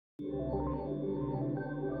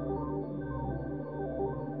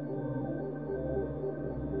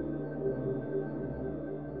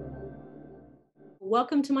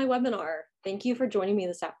Welcome to my webinar. Thank you for joining me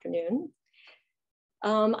this afternoon.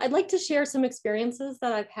 I'd like to share some experiences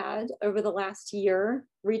that I've had over the last year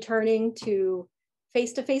returning to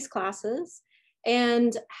face-to-face classes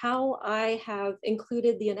and how I have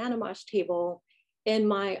included the Anatomage Table in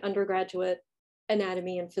my undergraduate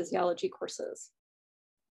anatomy and physiology courses.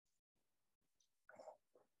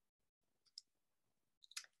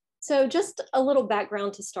 So just a little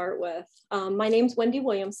background to start with. My name's Wendy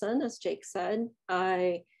Williamson, as Jake said.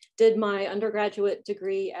 I did my undergraduate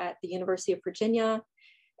degree at the University of Virginia,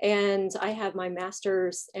 and I have my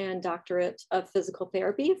master's and doctorate of physical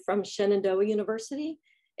therapy from Shenandoah University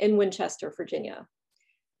in Winchester, Virginia.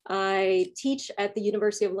 I teach at the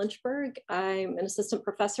University of Lynchburg. I'm an assistant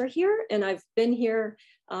professor here, and I've been here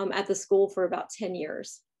at the school for about 10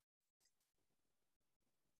 years.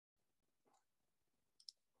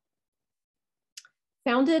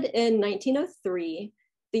 Founded in 1903,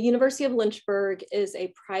 the University of Lynchburg is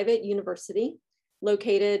a private university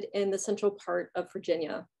located in the central part of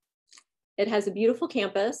Virginia. It has a beautiful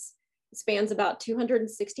campus. It spans about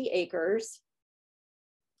 260 acres.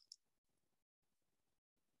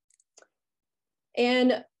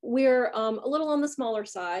 And we're a little on the smaller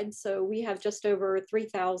side, so we have just over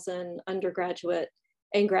 3,000 undergraduate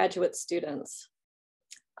and graduate students.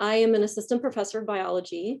 I am an assistant professor of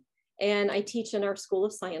biology, and I teach in our School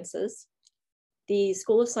of Sciences. The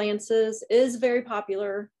School of Sciences is very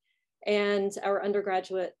popular, and our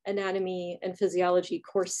undergraduate anatomy and physiology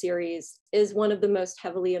course series is one of the most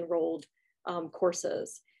heavily enrolled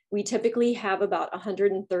courses. We typically have about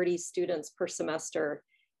 130 students per semester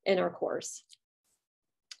in our course.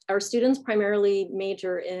 Our students primarily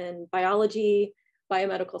major in biology,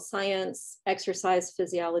 biomedical science, exercise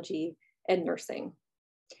physiology, and nursing.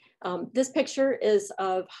 This picture is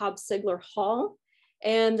of Hobbs-Sigler Hall,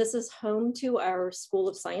 and this is home to our School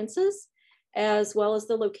of Sciences, as well as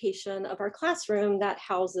the location of our classroom that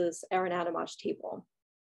houses our Anatomage Table.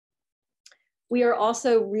 We are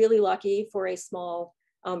also really lucky for a small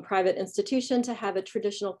private institution to have a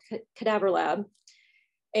traditional cadaver lab,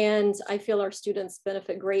 and I feel our students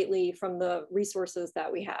benefit greatly from the resources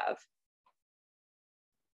that we have.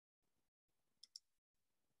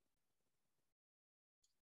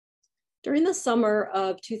 During the summer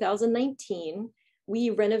of 2019,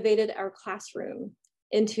 we renovated our classroom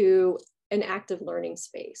into an active learning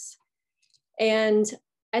space. And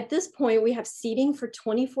at this point, we have seating for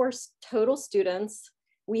 24 total students.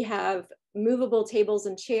 We have movable tables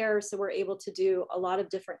and chairs, so we're able to do a lot of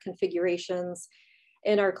different configurations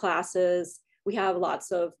in our classes. We have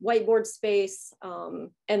lots of whiteboard space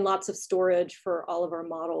and lots of storage for all of our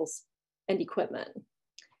models and equipment.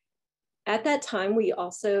 At that time, we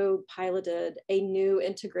also piloted a new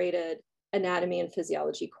integrated anatomy and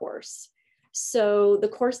physiology course. So the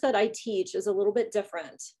course that I teach is a little bit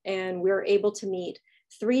different, and we're able to meet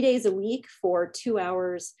 3 days a week for 2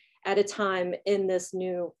 hours at a time in this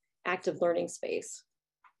new active learning space.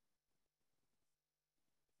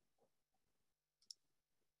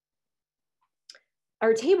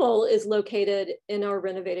 Our table is located in our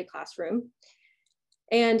renovated classroom.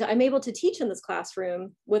 And I'm able to teach in this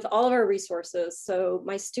classroom with all of our resources. So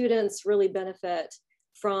my students really benefit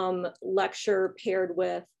from lecture paired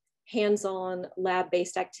with hands-on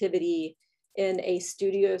lab-based activity in a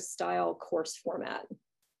studio style course format.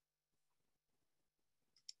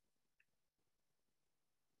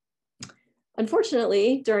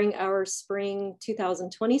 Unfortunately, during our spring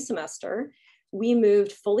 2020 semester, we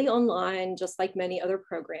moved fully online, just like many other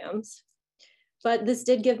programs. But this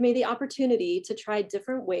did give me the opportunity to try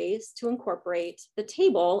different ways to incorporate the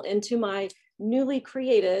table into my newly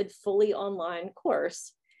created fully online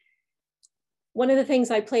course. One of the things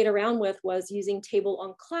I played around with was using Table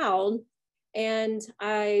on Cloud, and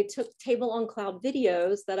I took Table on Cloud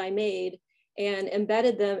videos that I made and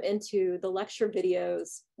embedded them into the lecture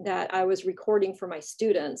videos that I was recording for my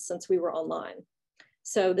students since we were online.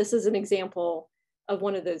 So this is an example of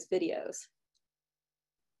one of those videos.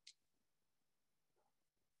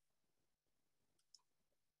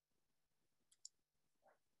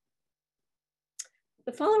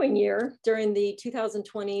 The following year, during the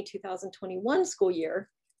 2020-2021 school year,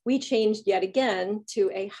 we changed yet again to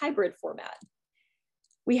a hybrid format.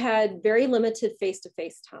 We had very limited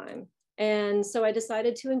face-to-face time, and so I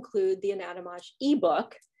decided to include the Anatomage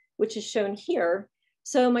ebook, which is shown here,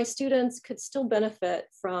 so my students could still benefit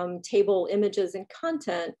from table images and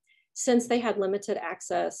content since they had limited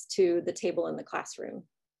access to the table in the classroom.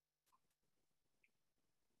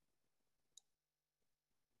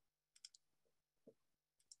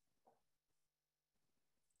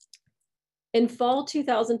 In fall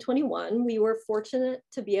 2021, we were fortunate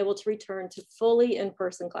to be able to return to fully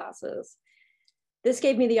in-person classes. This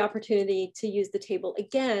gave me the opportunity to use the table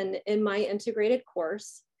again in my integrated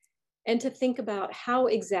course and to think about how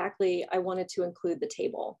exactly I wanted to include the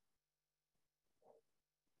table.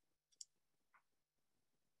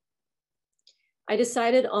 I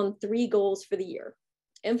decided on 3 goals for the year,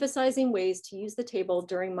 emphasizing ways to use the table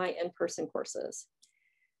during my in-person courses.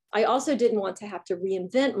 I also didn't want to have to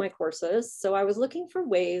reinvent my courses, so I was looking for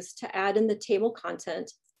ways to add in the table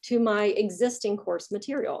content to my existing course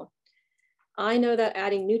material. I know that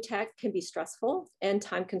adding new tech can be stressful and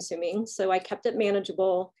time-consuming, so I kept it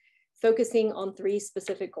manageable, focusing on 3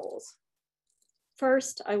 specific goals.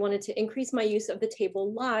 First, I wanted to increase my use of the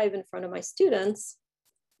table live in front of my students.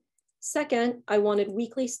 Second, I wanted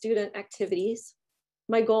weekly student activities.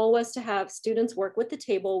 My goal was to have students work with the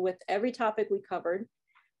table with every topic we covered,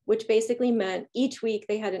 which basically meant each week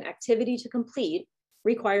they had an activity to complete,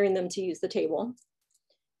 requiring them to use the table.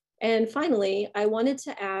 And finally, I wanted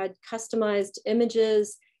to add customized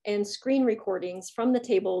images and screen recordings from the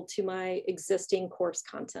table to my existing course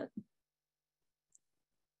content.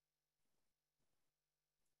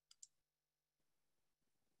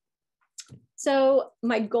 So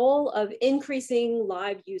my goal of increasing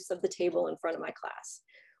live use of the table in front of my class.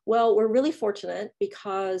 Well, we're really fortunate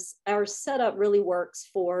because our setup really works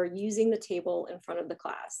for using the table in front of the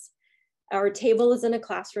class. Our table is in a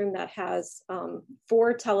classroom that has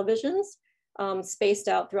 4 televisions spaced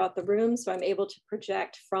out throughout the room. So I'm able to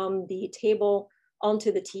project from the table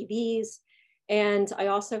onto the TVs. And I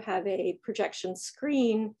also have a projection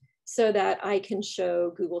screen so that I can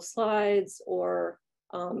show Google Slides or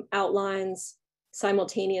outlines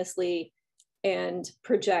simultaneously and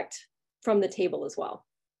project from the table as well.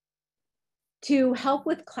 To help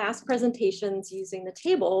with class presentations using the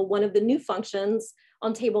table, one of the new functions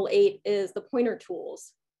on table 8 is the pointer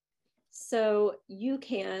tools. So you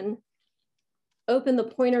can open the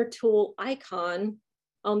pointer tool icon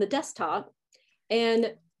on the desktop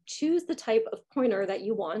and choose the type of pointer that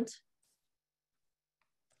you want.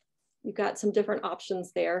 You've got some different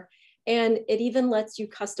options there. And it even lets you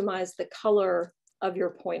customize the color of your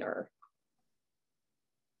pointer.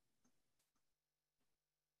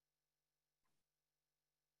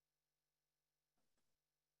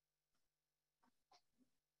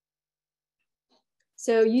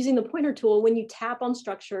 So using the pointer tool, when you tap on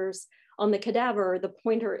structures on the cadaver, the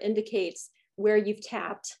pointer indicates where you've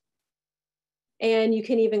tapped. And you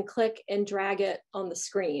can even click and drag it on the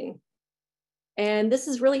screen. And this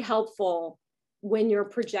is really helpful when you're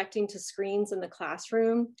projecting to screens in the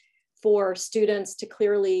classroom for students to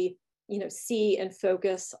clearly, see and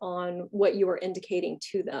focus on what you are indicating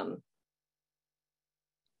to them.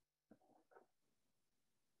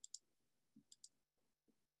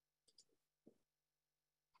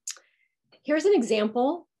 Here's an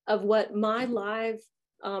example of what my live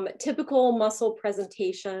typical muscle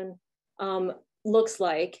presentation looks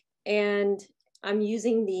like. And I'm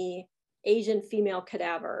using the Asian female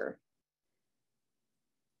cadaver.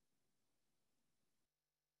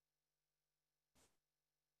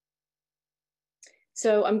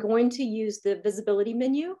 So I'm going to use the visibility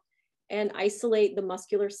menu and isolate the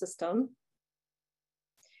muscular system.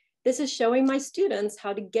 This is showing my students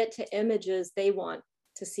how to get to images they want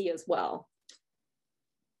to see as well.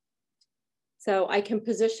 So I can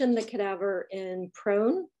position the cadaver in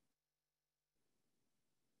prone.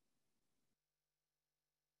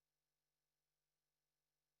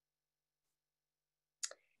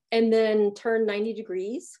 And then turn 90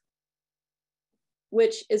 degrees,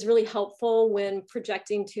 which is really helpful when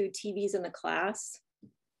projecting to TVs in the class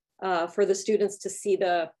for the students to see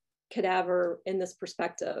the cadaver in this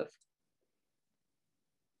perspective.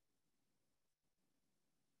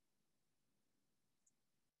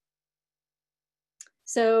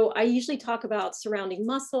 So I usually talk about surrounding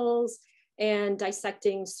muscles and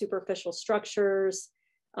dissecting superficial structures,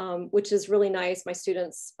 which is really nice. My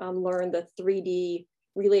students learn the 3D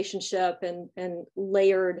relationship and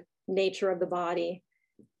layered nature of the body.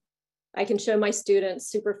 I can show my students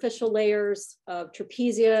superficial layers of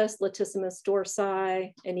trapezius, latissimus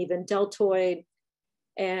dorsi, and even deltoid,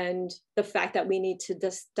 and the fact that we need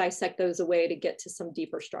to dissect those away to get to some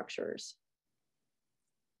deeper structures.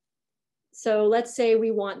 So let's say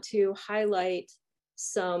we want to highlight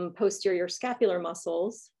some posterior scapular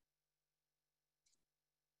muscles.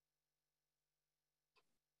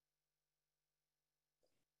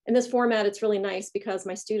 In this format, it's really nice because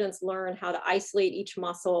my students learn how to isolate each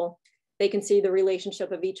muscle. They can see the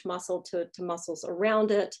relationship of each muscle to muscles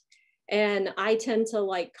around it. And I tend to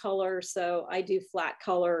like color, so I do flat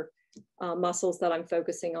color muscles that I'm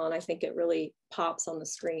focusing on, I think it really pops on the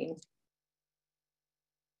screen.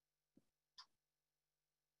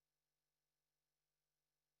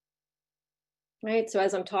 Right, so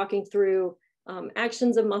as I'm talking through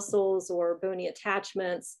actions of muscles or bony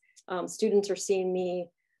attachments, students are seeing me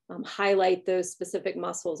highlight those specific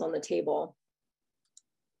muscles on the table.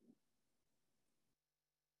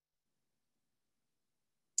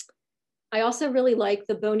 I also really like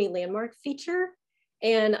the bony landmark feature,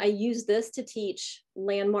 and I use this to teach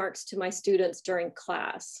landmarks to my students during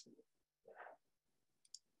class.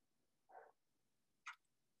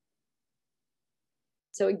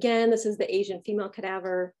 So again, this is the Asian female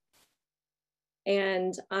cadaver,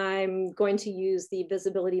 and I'm going to use the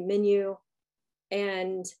visibility menu.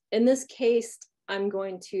 And in this case, I'm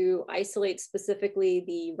going to isolate specifically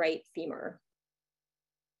the right femur.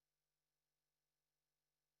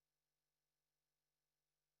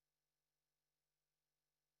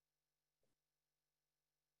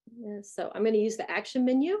 So I'm going to use the action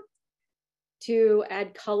menu to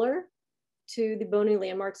add color to the bony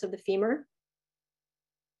landmarks of the femur.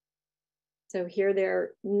 So here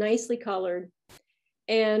they're nicely colored.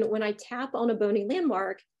 And when I tap on a bony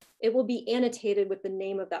landmark, it will be annotated with the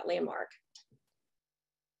name of that landmark.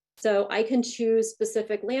 So I can choose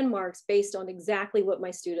specific landmarks based on exactly what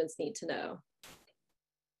my students need to know.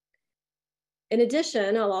 In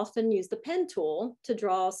addition, I'll often use the pen tool to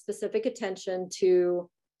draw specific attention to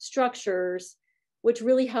structures, which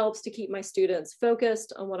really helps to keep my students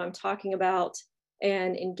focused on what I'm talking about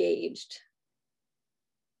and engaged.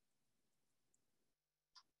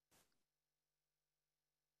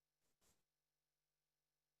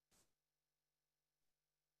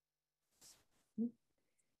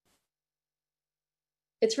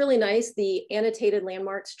 It's really nice. The annotated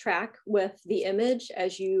landmarks track with the image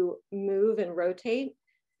as you move and rotate.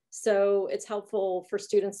 So it's helpful for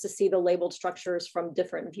students to see the labeled structures from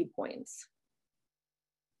different viewpoints.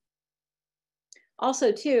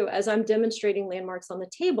 Also too, as I'm demonstrating landmarks on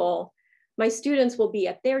the table, my students will be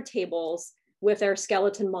at their tables with their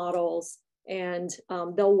skeleton models, and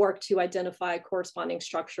they'll work to identify corresponding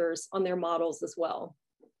structures on their models as well.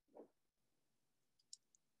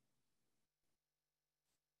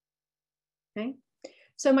 Okay,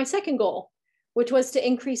 so my second goal, which was to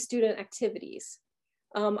increase student activities.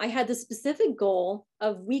 I had the specific goal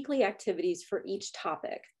of weekly activities for each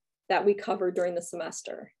topic that we covered during the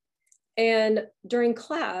semester. And during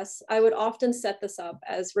class, I would often set this up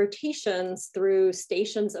as rotations through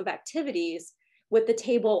stations of activities, with the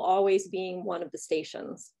table always being one of the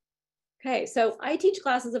stations. Okay, so I teach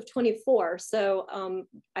classes of 24, so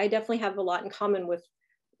I definitely have a lot in common with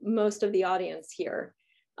most of the audience here.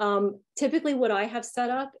 Typically what I have set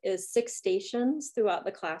up is 6 stations throughout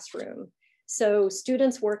the classroom. So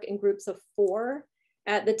students work in groups of 4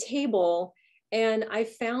 at the table, and I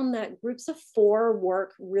found that groups of 4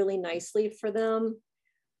 work really nicely for them.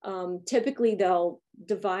 Typically they'll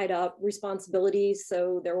divide up responsibilities.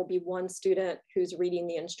 So there will be one student who's reading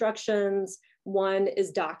the instructions, one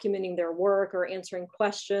is documenting their work or answering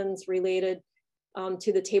questions related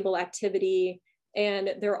to the table activity.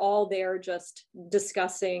 And they're all there just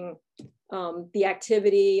discussing the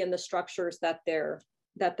activity and the structures that they're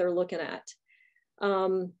looking at.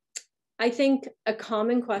 I think a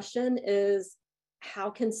common question is,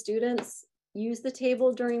 how can students use the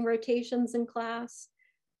table during rotations in class?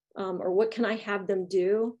 Or what can I have them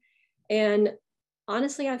do? And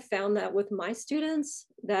honestly, I've found that with my students,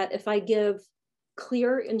 that if I give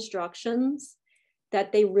clear instructions,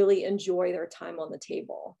 that they really enjoy their time on the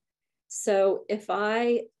table. So if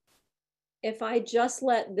I just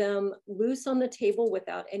let them loose on the table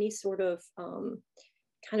without any sort of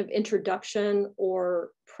kind of introduction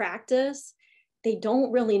or practice, they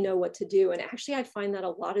don't really know what to do. And actually, I find that a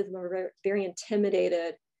lot of them are very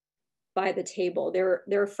intimidated by the table.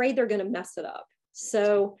 They're afraid they're going to mess it up.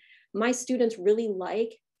 So my students really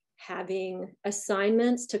like having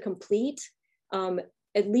assignments to complete,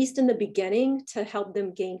 at least in the beginning, to help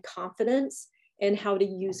them gain confidence in how to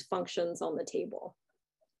use functions on the table.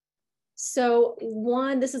 So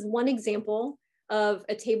this is one example of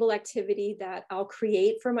a table activity that I'll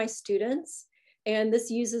create for my students. And this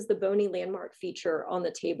uses the bony landmark feature on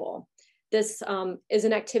the table. This is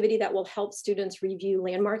an activity that will help students review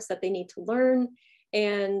landmarks that they need to learn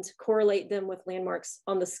and correlate them with landmarks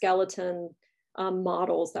on the skeleton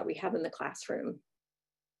models that we have in the classroom.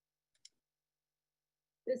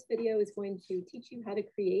 This video is going to teach you how to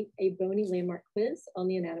create a bony landmark quiz on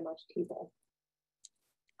the Anatomage Table.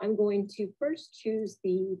 I'm going to first choose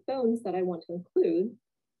the bones that I want to include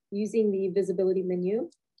using the visibility menu.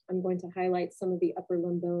 I'm going to highlight some of the upper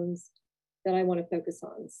limb bones that I want to focus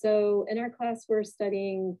on. So in our class, we're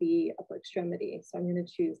studying the upper extremity. So I'm going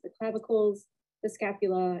to choose the clavicles, the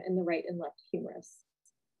scapula, and the right and left humerus.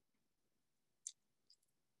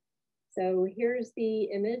 So here's the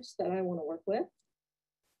image that I want to work with.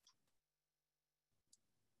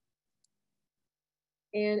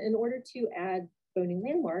 And in order to add bony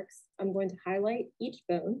landmarks, I'm going to highlight each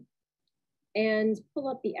bone and pull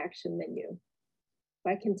up the action menu.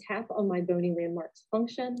 I can tap on my bony landmarks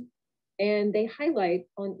function, and they highlight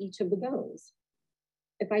on each of the bones.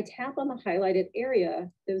 If I tap on the highlighted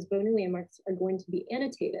area, those bony landmarks are going to be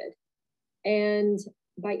annotated. And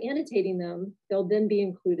by annotating them, they'll then be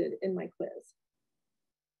included in my quiz.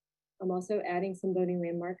 I'm also adding some bony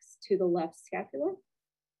landmarks to the left scapula.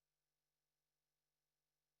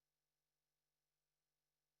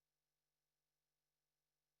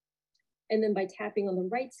 And then by tapping on the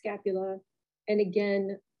right scapula, and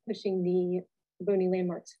again, pushing the bony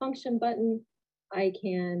landmarks function button, I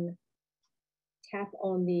can tap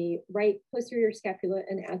on the right posterior scapula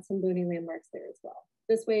and add some bony landmarks there as well.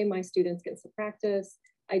 This way, my students get to practice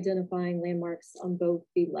identifying landmarks on both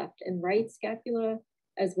the left and right scapula,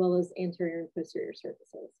 as well as anterior and posterior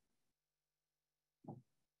surfaces.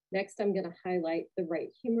 Next, I'm going to highlight the right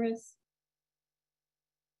humerus.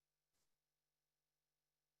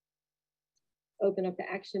 Open up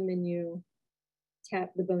the action menu, tap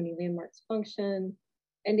the bony landmarks function.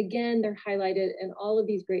 And again, they're highlighted in all of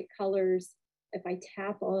these great colors. If I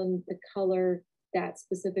tap on the color, that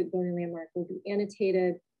specific bony landmark will be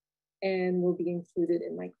annotated and will be included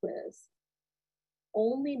in my quiz.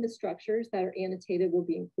 Only the structures that are annotated will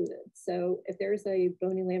be included. So if there's a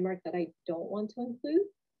bony landmark that I don't want to include,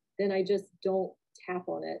 then I just don't tap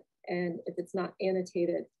on it. And if it's not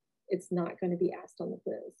annotated, it's not going to be asked on the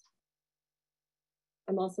quiz.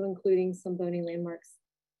 I'm also including some bony landmarks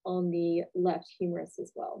on the left humerus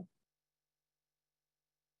as well.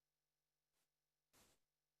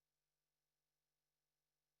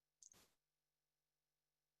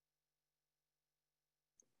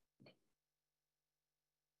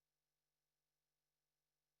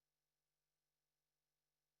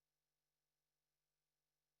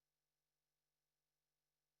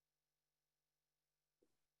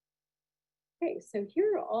 Okay, so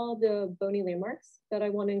here are all the bony landmarks that I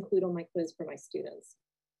want to include on my quiz for my students.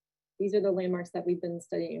 These are the landmarks that we've been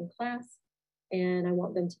studying in class, and I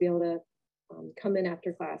want them to be able to come in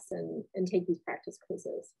after class and take these practice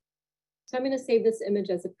quizzes. So I'm going to save this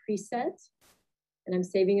image as a preset, and I'm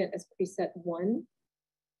saving it as preset 1.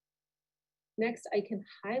 Next, I can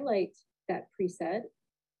highlight that preset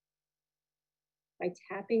by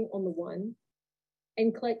tapping on the 1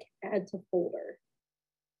 and click Add to Folder.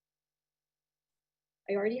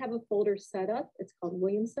 I already have a folder set up. It's called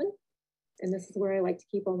Williamson, and this is where I like to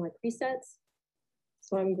keep all my presets.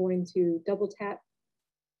 So I'm going to double tap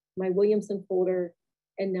my Williamson folder,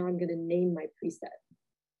 and now I'm going to name my preset.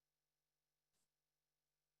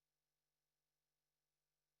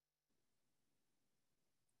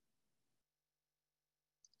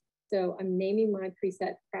 So I'm naming my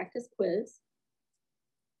preset Practice Quiz,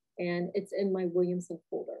 and it's in my Williamson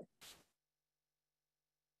folder.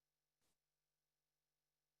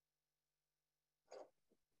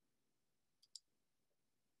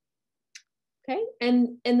 Okay,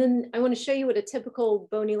 and then I want to show you what a typical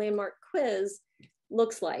bony landmark quiz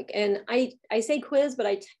looks like. And I say quiz, but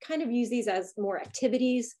I kind of use these as more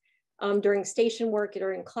activities during station work,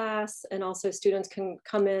 during class, and also students can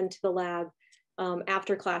come into the lab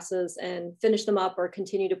after classes and finish them up or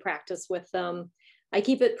continue to practice with them. I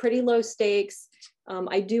keep it pretty low stakes.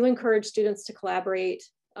 I do encourage students to collaborate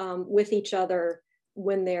with each other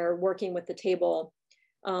when they're working with the table.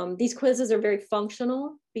 These quizzes are very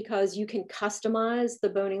functional because you can customize the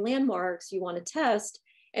bony landmarks you want to test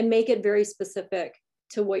and make it very specific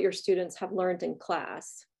to what your students have learned in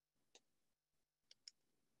class.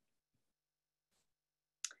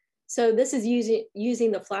 So this is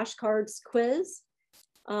using the flashcards quiz.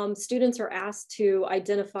 Students are asked to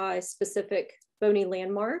identify specific bony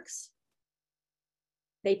landmarks.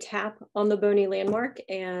 They tap on the bony landmark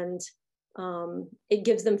and it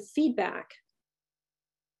gives them feedback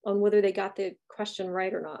on whether they got the question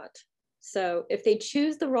right or not. So if they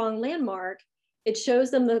choose the wrong landmark, it shows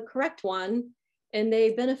them the correct one and they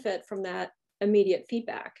benefit from that immediate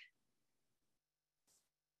feedback.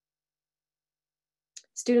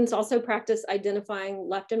 Students also practice identifying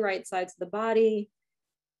left and right sides of the body,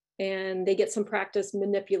 and they get some practice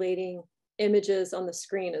manipulating images on the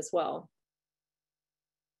screen as well.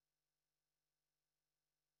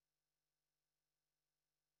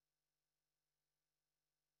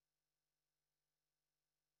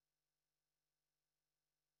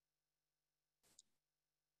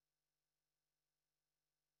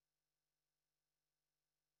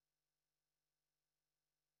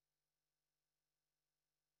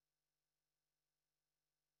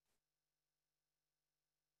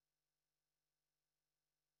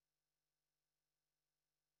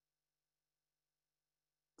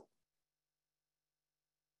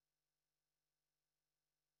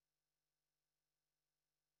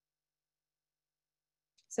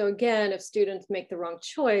 So again, if students make the wrong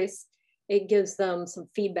choice, it gives them some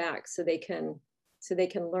feedback so they can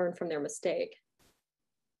learn from their mistake.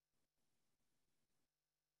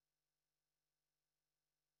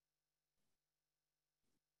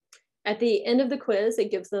 At the end of the quiz,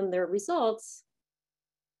 it gives them their results.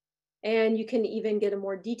 And you can even get a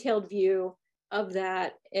more detailed view of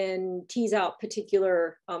that and tease out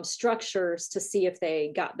particular structures to see if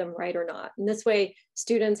they got them right or not. And this way,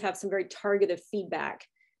 students have some very targeted feedback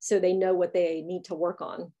so they know what they need to work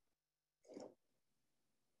on.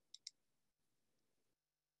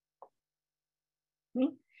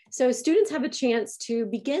 So students have a chance to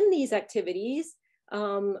begin these activities,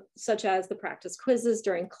 such as the practice quizzes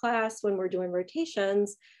during class when we're doing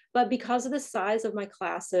rotations. But because of the size of my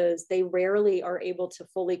classes, they rarely are able to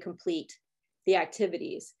fully complete the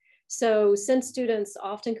activities. So since students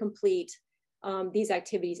often complete these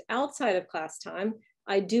activities outside of class time,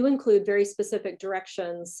 I do include very specific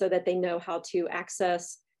directions so that they know how to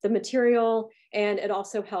access the material, and it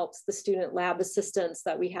also helps the student lab assistants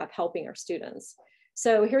that we have helping our students.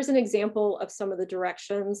 So here's an example of some of the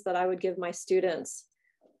directions that I would give my students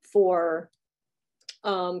for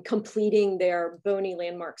completing their bony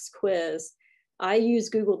landmarks quiz. I use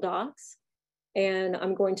Google Docs, and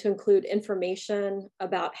I'm going to include information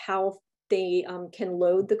about how they can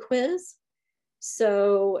load the quiz.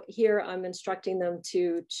 So here I'm instructing them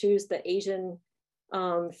to choose the Asian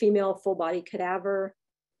female full body cadaver,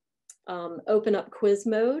 open up quiz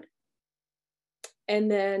mode, and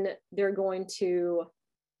then they're going to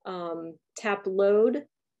tap load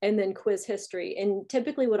and then quiz history. And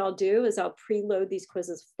typically what I'll do is I'll preload these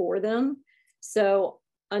quizzes for them. So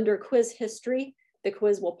under quiz history, the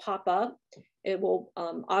quiz will pop up. It will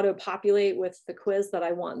auto-populate with the quiz that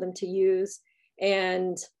I want them to use.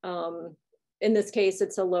 And in this case,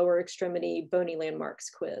 it's a lower extremity bony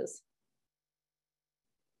landmarks quiz.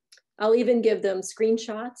 I'll even give them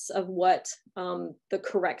screenshots of what the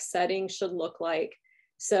correct setting should look like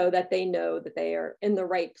so that they know that they are in the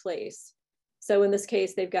right place. So in this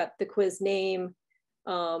case, they've got the quiz name.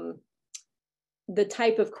 The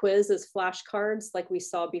type of quiz is flashcards like we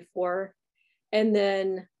saw before. And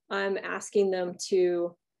then I'm asking them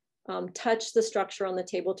to touch the structure on the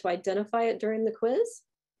table to identify it during the quiz.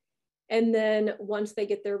 And then once they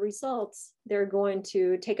get their results, they're going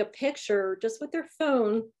to take a picture just with their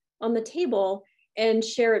phone on the table and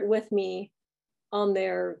share it with me on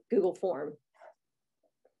their Google form.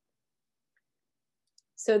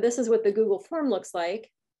 So this is what the Google form looks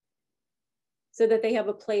like, so that they have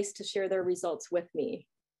a place to share their results with me.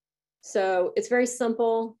 So it's very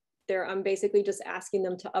simple. I'm basically just asking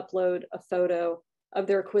them to upload a photo of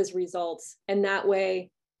their quiz results. And that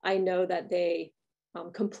way I know that they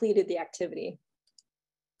completed the activity.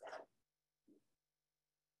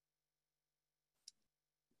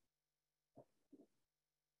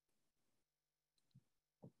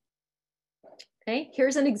 Okay,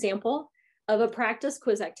 here's an example of a practice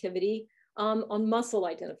quiz activity on muscle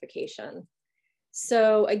identification.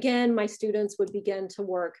 So again, my students would begin to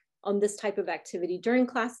work on this type of activity during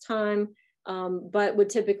class time, but would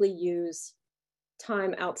typically use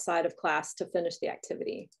time outside of class to finish the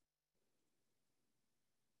activity.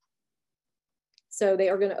 So they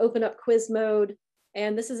are going to open up quiz mode.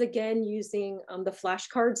 And this is again using the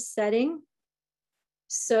flashcards setting.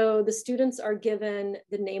 So the students are given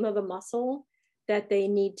the name of a muscle that they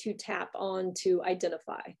need to tap on to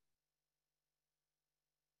identify.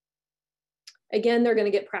 Again, they're going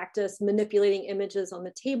to get practice manipulating images on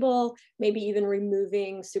the table, maybe even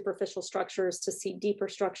removing superficial structures to see deeper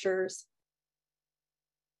structures.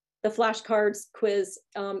 The flashcards quiz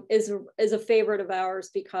is a favorite of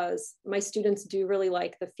ours because my students do really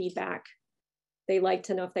like the feedback. They like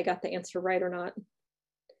to know if they got the answer right or not.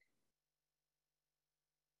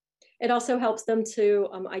 It also helps them to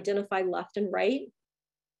identify left and right.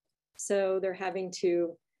 So they're having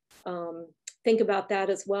to think about that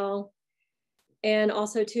as well. And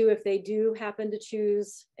also too, if they do happen to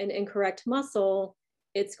choose an incorrect muscle,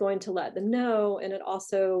 it's going to let them know, and it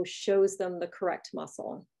also shows them the correct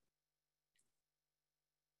muscle.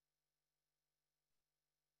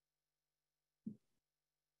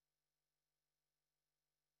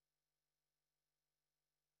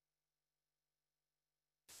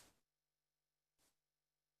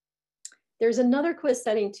 There's another quiz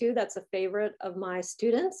setting too that's a favorite of my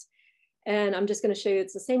students. And I'm just going to show you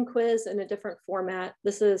it's the same quiz in a different format.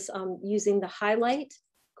 This is using the highlight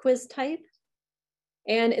quiz type.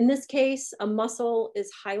 And in this case, a muscle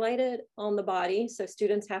is highlighted on the body. So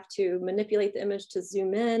students have to manipulate the image to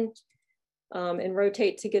zoom in and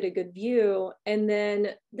rotate to get a good view. And then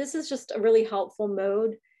this is just a really helpful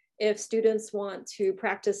mode if students want to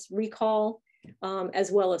practice recall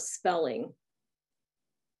as well as spelling.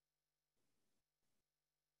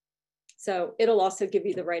 So it'll also give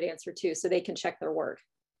you the right answer too, so they can check their work.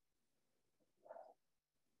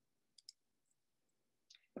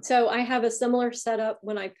 So I have a similar setup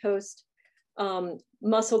when I post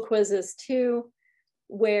muscle quizzes too,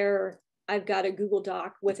 where I've got a Google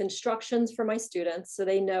Doc with instructions for my students so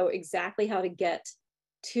they know exactly how to get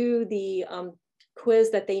to the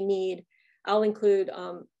quiz that they need. I'll include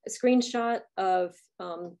a screenshot of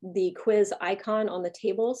the quiz icon on the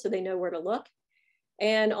table so they know where to look.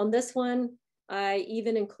 And on this one, I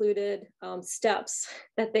even included steps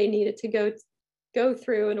that they needed to go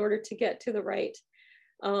through in order to get to the right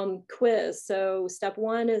quiz. So step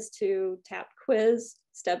 1 is to tap quiz.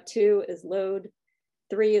 Step 2 is load.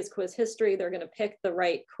 3 is quiz history. They're going to pick the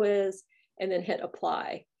right quiz and then hit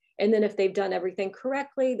apply. And then if they've done everything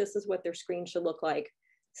correctly, this is what their screen should look like.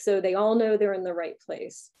 So they all know they're in the right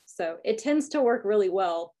place. So it tends to work really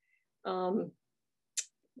well.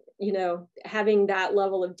 You know, having that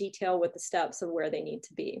level of detail with the steps of where they need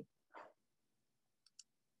to be.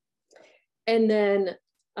 And then,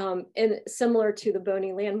 and similar to the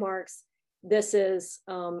bony landmarks, this is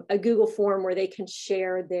a Google form where they can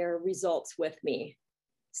share their results with me.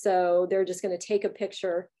 So they're just going to take a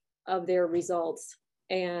picture of their results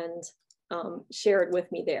and share it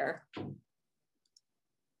with me there.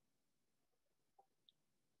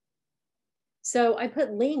 So I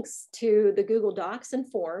put links to the Google Docs and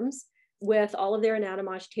forms with all of their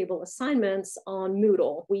Anatomage Table assignments on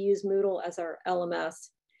Moodle. We use Moodle as our LMS.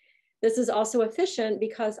 This is also efficient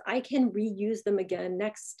because I can reuse them again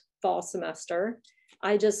next fall semester.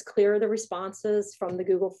 I just clear the responses from the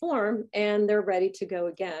Google form and they're ready to go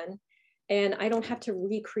again. And I don't have to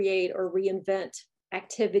recreate or reinvent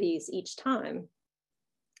activities each time.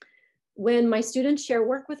 When my students share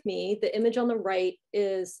work with me, the image on the right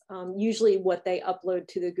is usually what they upload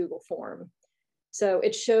to the Google form. So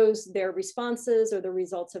it shows their responses or the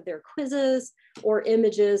results of their quizzes or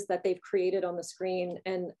images that they've created on the screen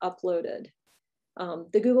and uploaded.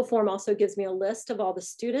 The Google form also gives me a list of all the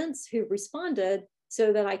students who responded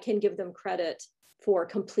so that I can give them credit for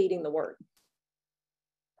completing the work.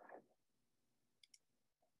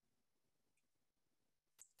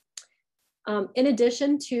 In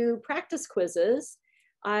addition to practice quizzes,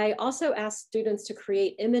 I also ask students to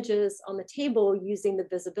create images on the table using the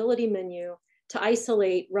visibility menu to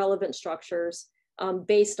isolate relevant structures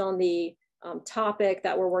based on the topic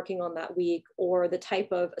that we're working on that week or the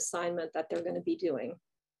type of assignment that they're going to be doing.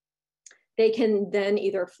 They can then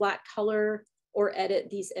either flat color or edit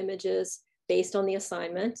these images based on the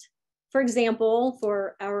assignment. For example,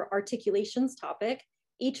 for our articulations topic,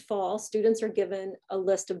 each fall, students are given a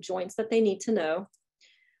list of joints that they need to know.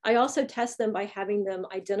 I also test them by having them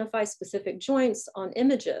identify specific joints on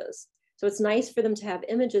images. So it's nice for them to have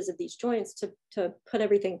images of these joints to put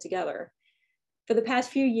everything together. For the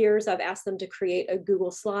past few years, I've asked them to create a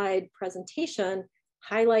Google slide presentation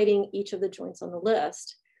highlighting each of the joints on the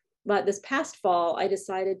list. But this past fall, I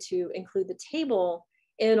decided to include the table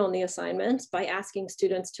in on the assignment by asking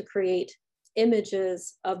students to create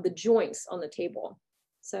images of the joints on the table.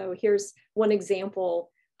 So here's one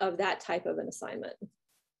example of that type of an assignment.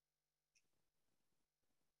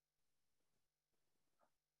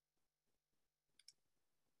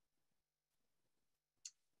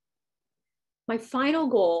 My final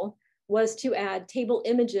goal was to add table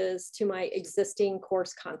images to my existing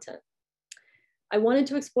course content. I wanted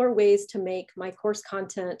to explore ways to make my course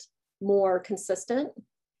content more consistent.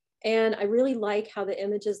 And I really like how the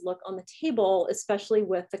images look on the table, especially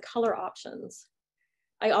with the color options.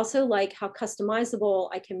 I also like how customizable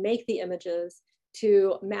I can make the images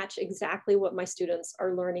to match exactly what my students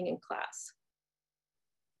are learning in class.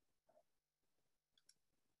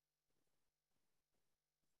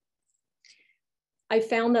 I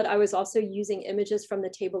found that I was also using images from the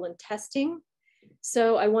table in testing.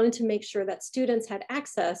 So I wanted to make sure that students had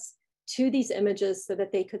access to these images so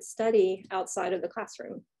that they could study outside of the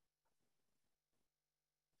classroom.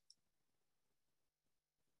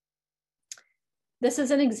 This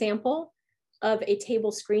is an example of a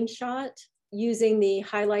table screenshot using the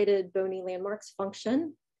highlighted bony landmarks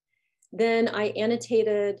function. Then I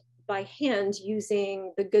annotated by hand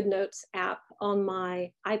using the GoodNotes app on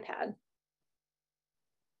my iPad.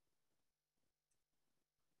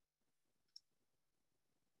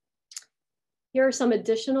 Here are some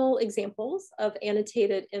additional examples of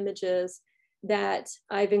annotated images that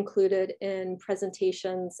I've included in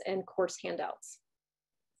presentations and course handouts.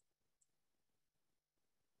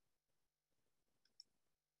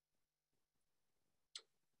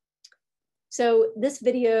 So this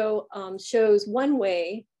video shows one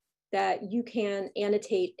way that you can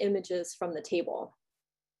annotate images from the table.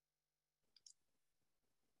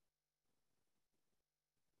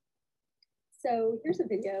 So here's a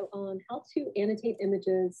video on how to annotate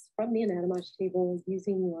images from the Anatomage Table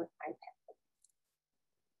using your iPad.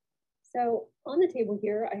 So on the table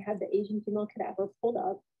here, I have the Asian female cadaver pulled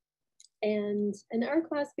up. And in our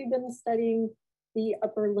class, we've been studying the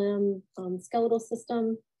upper limb skeletal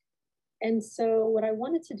system. And so what I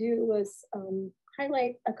wanted to do was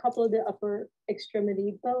highlight a couple of the upper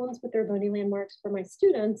extremity bones with their bony landmarks for my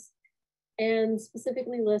students, and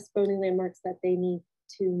specifically list bony landmarks that they need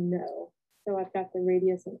to know. So I've got the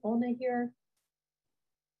radius and ulna here.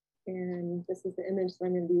 And this is the image that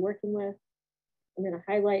I'm going to be working with. I'm going to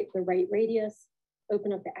highlight the right radius,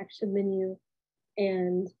 open up the action menu,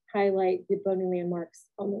 and highlight the bony landmarks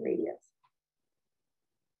on the radius.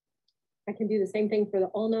 I can do the same thing for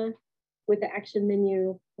the ulna with the action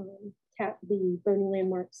menu, tap the bony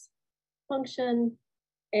landmarks function,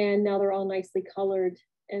 and now they're all nicely colored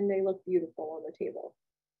and they look beautiful on the table.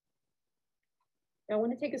 Now I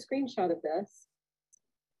want to take a screenshot of this,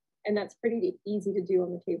 and that's pretty easy to do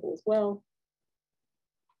on the table as well.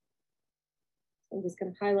 So I'm just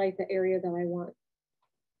going to highlight the area that I want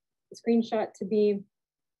the screenshot to be,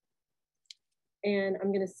 and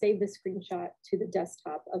I'm going to save the screenshot to the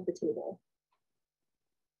desktop of the table.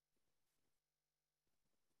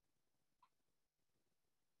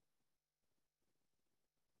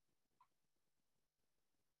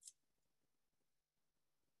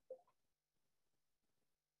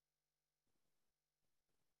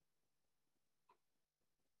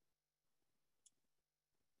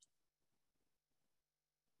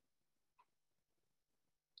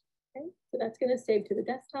 Okay, so that's going to save to the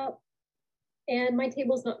desktop. And my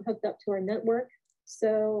table's not hooked up to our network,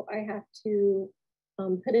 so I have to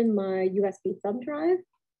put in my USB thumb drive.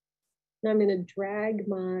 Now I'm going to drag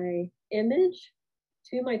my image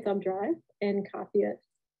to my thumb drive and copy it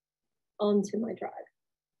onto my drive.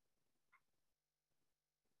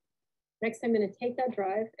 Next, I'm going to take that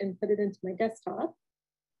drive and put it into my desktop.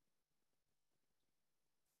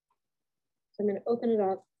 So I'm going to open it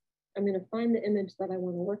up. I'm going to find the image that I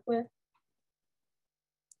want to work with.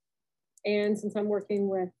 And since I'm working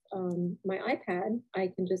with my iPad, I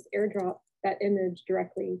can just airdrop that image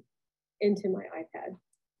directly into my iPad.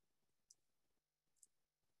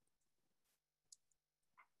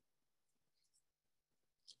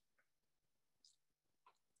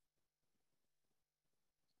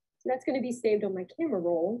 So that's going to be saved on my camera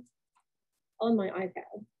roll on my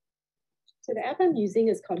iPad. So the app I'm using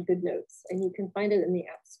is called GoodNotes, and you can find it in the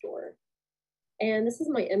App Store. And this is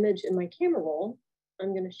my image in my camera roll.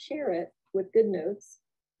 I'm going to share it with GoodNotes,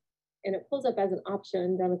 and it pulls up as an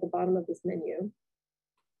option down at the bottom of this menu.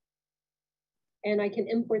 And I can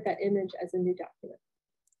import that image as a new document.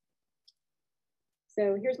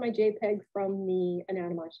 So here's my JPEG from the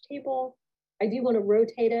Anatomage Table. I do want to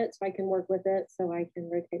rotate it so I can work with it, so I can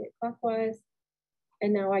rotate it clockwise.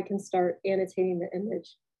 And now I can start annotating the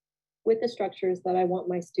image with the structures that I want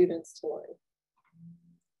my students to learn.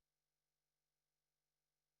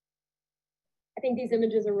 I think these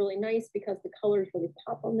images are really nice because the colors really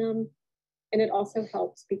pop on them. And it also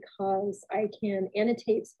helps because I can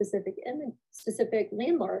annotate specific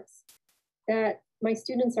landmarks that my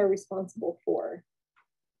students are responsible for.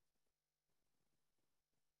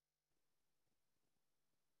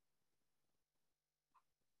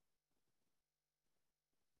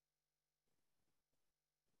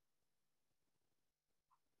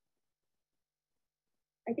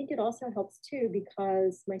 I think it also helps too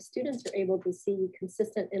because my students are able to see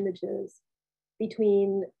consistent images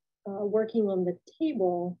between working on the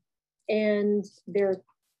table and their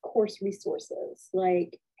course resources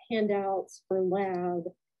like handouts for lab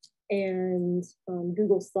and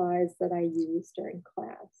Google Slides that I use during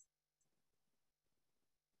class.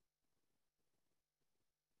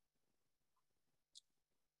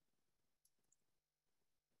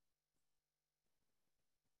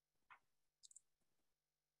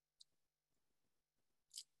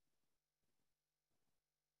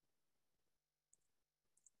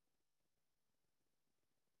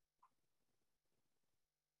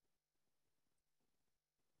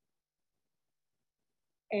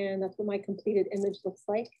 And that's what my completed image looks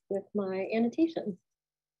like with my annotations.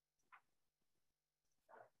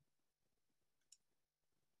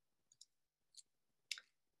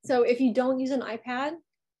 So if you don't use an iPad,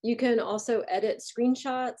 you can also edit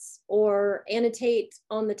screenshots or annotate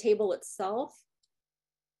on the table itself.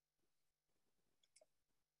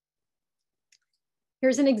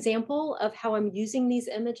 Here's an example of how I'm using these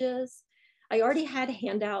images. I already had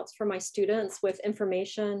handouts for my students with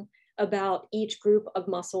information about each group of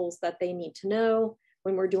muscles that they need to know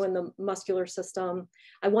when we're doing the muscular system.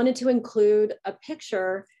 I wanted to include a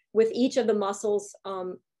picture with each of the muscles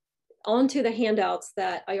onto the handouts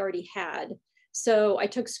that I already had. So I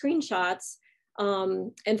took screenshots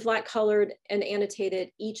and flat colored and annotated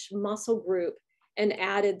each muscle group and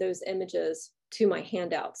added those images to my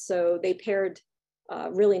handouts. So they paired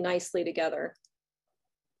really nicely together.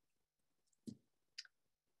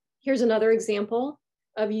 Here's another example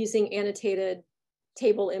of using annotated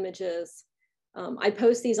table images. I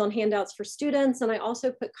post these on handouts for students, and I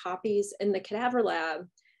also put copies in the cadaver lab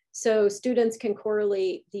so students can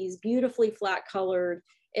correlate these beautifully flat colored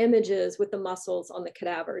images with the muscles on the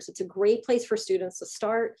cadavers. It's a great place for students to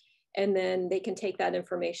start, and then they can take that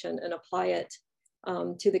information and apply it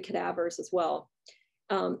to the cadavers as well.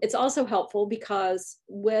 It's also helpful because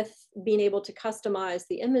with being able to customize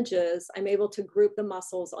the images, I'm able to group the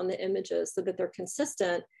muscles on the images so that they're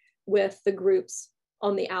consistent with the groups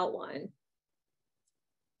on the outline.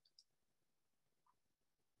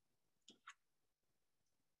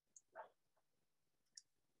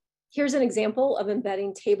 Here's an example of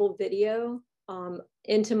embedding table video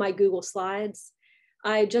into my Google Slides.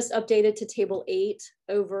 I just updated to table 8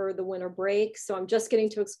 over the winter break, so I'm just getting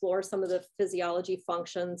to explore some of the physiology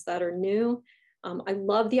functions that are new. I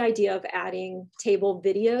love the idea of adding table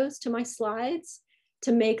videos to my slides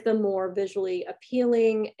to make them more visually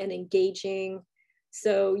appealing and engaging.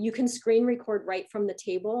 So you can screen record right from the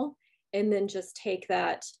table and then just take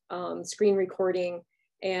that screen recording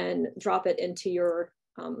and drop it into your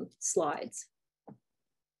slides.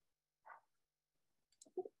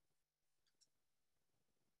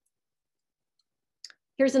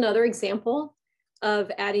 Here's another example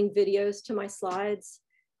of adding videos to my slides.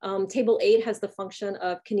 Table 8 has the function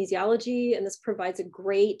of kinesiology, and this provides a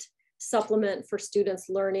great supplement for students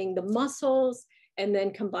learning the muscles and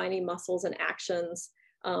then combining muscles and actions,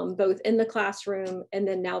 both in the classroom, and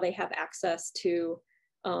then now they have access to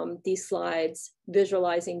these slides,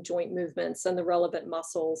 visualizing joint movements and the relevant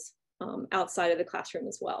muscles outside of the classroom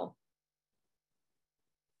as well.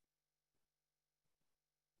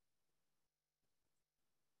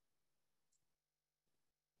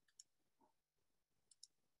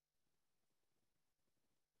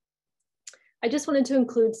 I just wanted to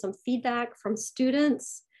include some feedback from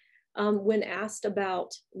students when asked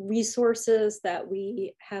about resources that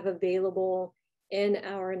we have available in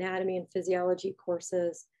our anatomy and physiology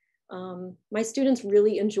courses. My students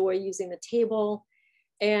really enjoy using the table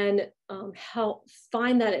and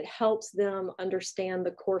find that it helps them understand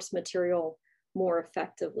the course material more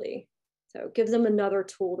effectively. So it gives them another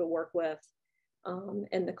tool to work with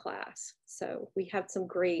in the class. So we had some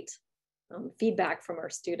great feedback from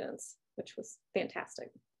our students, which was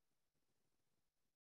fantastic.